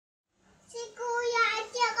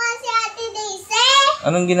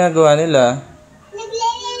Anong ginagawa nila?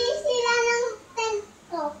 Naglilinis sila ng tent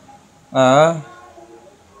ko. Ah?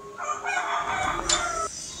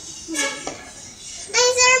 Ay,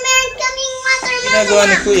 sir, meron kaming watermelon. Ginagawa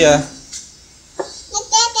ni Kuya?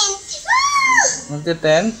 Nagte-tent. Woo!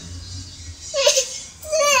 Magte-tent?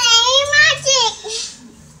 Ay, magic.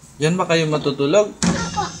 Yan ba kayo matutulog?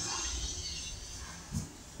 Ako.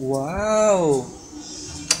 Wow!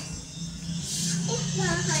 It's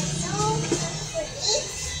not so pretty.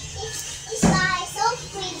 It's not so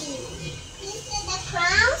pretty. These are the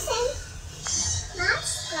crowns and not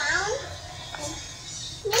crown.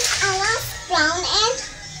 This I love brown and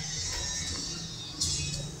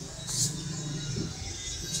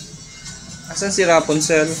Asan si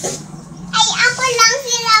Rapunzel? ay ako lang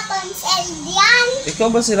si Rapunzel diyan. Ikaw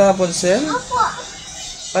ba si Rapunzel? Opo.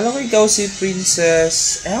 Alam ko ikaw si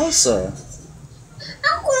Princess Elsa.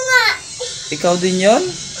 Ako nga. Ikaw din yon?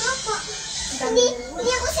 Opo. Hindi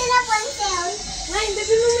ako si Rapunzel. Ay,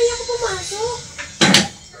 baby, mamaya ako pumasok.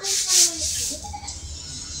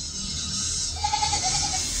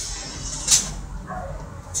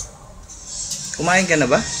 Kumain ka na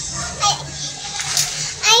ba?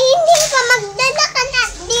 Ay, hindi pa magdala ka na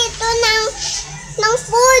dito ng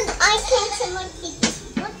food. I can't say what it is.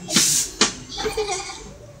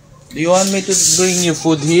 Do you want me to bring you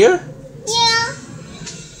food here? Yeah.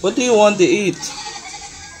 What do you want to eat?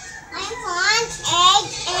 I want egg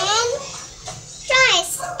and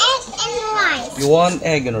rice. Egg and rice. You want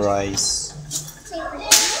egg and rice.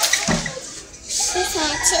 These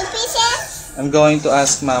are 2 pieces. I'm going to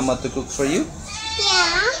ask Mama to cook for you.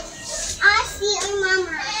 Yeah. I'll see your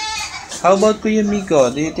mama. How about Kuya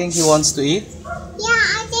Miko? Do you think he wants to eat? Yeah,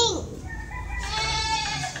 I think.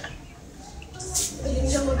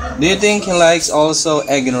 Do you think he likes also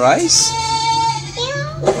egg and rice? Yeah.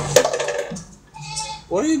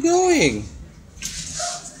 Where are you going?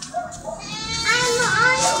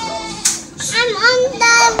 I'm on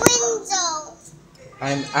the window.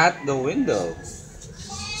 I'm at the window.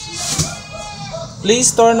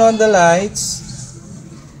 Please turn on the lights.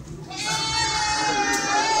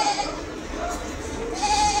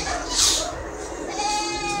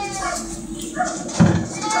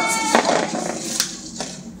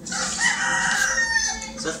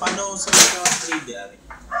 Sir, paano sa mga 3D, Ari?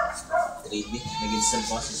 3D? Nag-install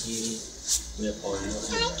po kasi si Kuya Paul.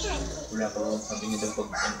 Wala pa po, sabi niya daw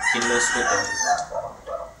pag kinlose ko to,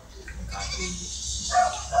 magka-3D.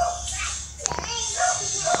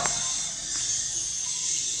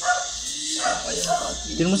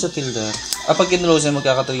 Tignan mo sa filter. Pag kinlose niya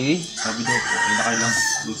magkaka-3D? Sabi daw po, hindi na kailang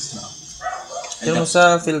loose na. Tignan mo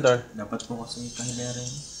sa filter. Dapat po kasi kahilera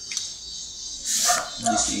yun.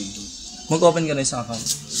 Disable. Mag-open ka na isang account.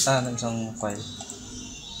 Ng isang file.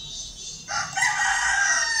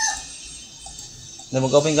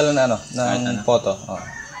 Mag-open ka lang na ng photo. Oh.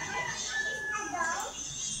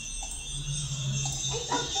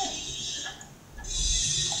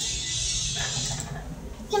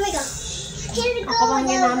 Here we go. Here we go. Ako lang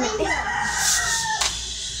ginamit eh.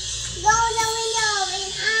 Go the window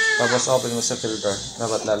and out. Tapos open mo sa filter.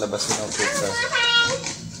 Dapat lalabas yun ang filter.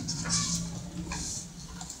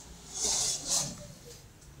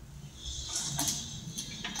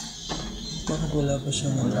 Bakit wala pa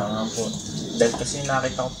siya? Wala nga po. Dahil kasi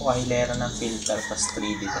nakita ko po kahilera ng filter, tas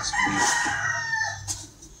 3D, tas blue.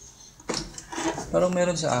 Parang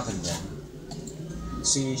meron sa akin yan.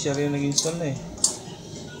 Si Sherry yung nag-install na eh.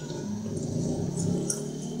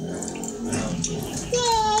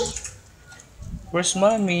 Yay. Where's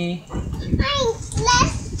mommy? I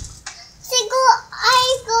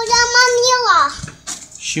go to Manila.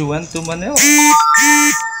 She went to Manila. Manila.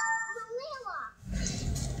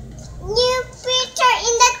 New picture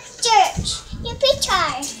in the church. New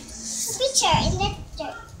picture. Picture in the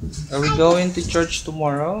church. Are we going to church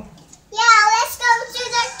tomorrow? Yeah, let's go to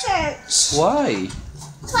the church. Why?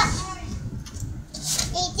 What?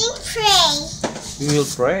 I think pray. We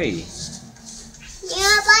will pray.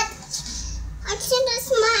 Yeah, but I think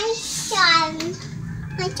it's my son.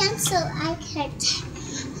 My son, so I can't.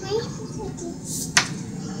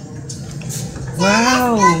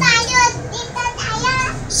 Wow! Dito tayo.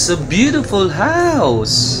 It's a beautiful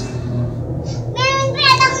house. Meron pa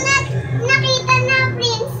akong nakita na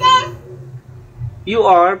princess. You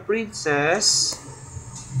are princess.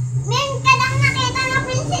 Meron ka lang nakita na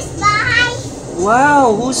princess bahay.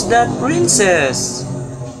 Wow, who's that princess?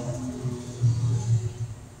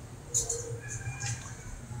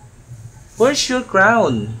 Where's your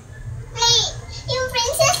crown? Ay, yung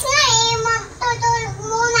princess nga eh, tutulog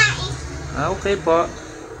muna eh. Okay po.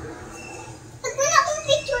 Huwag mo na akong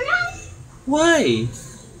picturean. Why?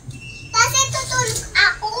 Kasi tutulog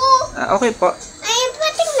Okay po. I'm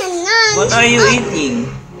putting the naan. What are you eating?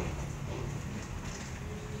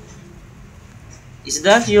 Is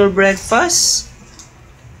that your breakfast?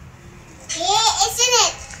 Yeah, isn't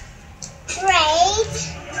it? Great.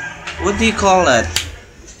 What do you call that?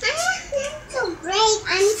 I'm so great.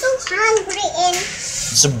 I'm so hungry and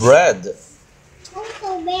It's bread.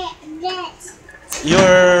 also bad.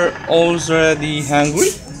 You're already hungry?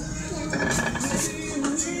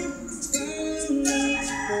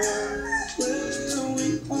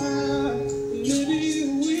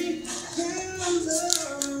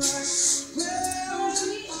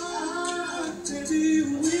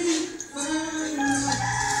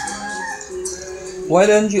 Why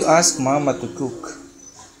don't you ask Mama to cook?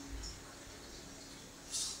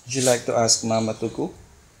 Would you like to ask Mama to cook?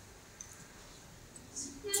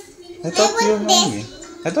 I thought you were hungry.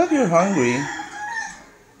 I thought you were hungry.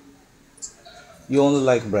 You only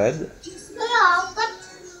like bread? Yeah, but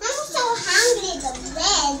I'm so hungry. The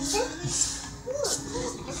bed.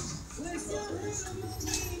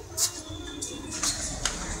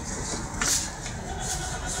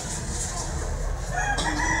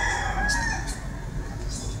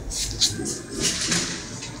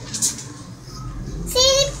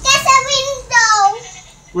 See, there's a window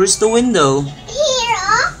Where's the window? here.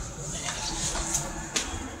 Oh.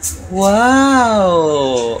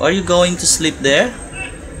 Wow! Are you going to sleep there? No.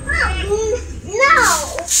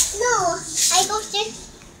 I go to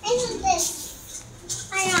this.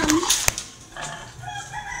 I am.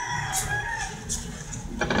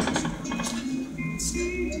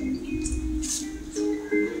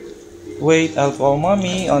 Wait, I'll call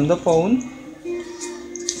Mommy on the phone.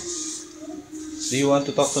 Do you want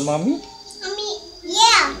to talk to Mommy? Mommy,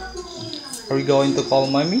 yeah. Are we going to call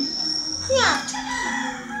Mommy? Yeah.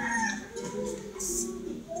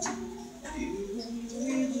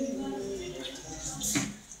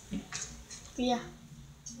 Yeah.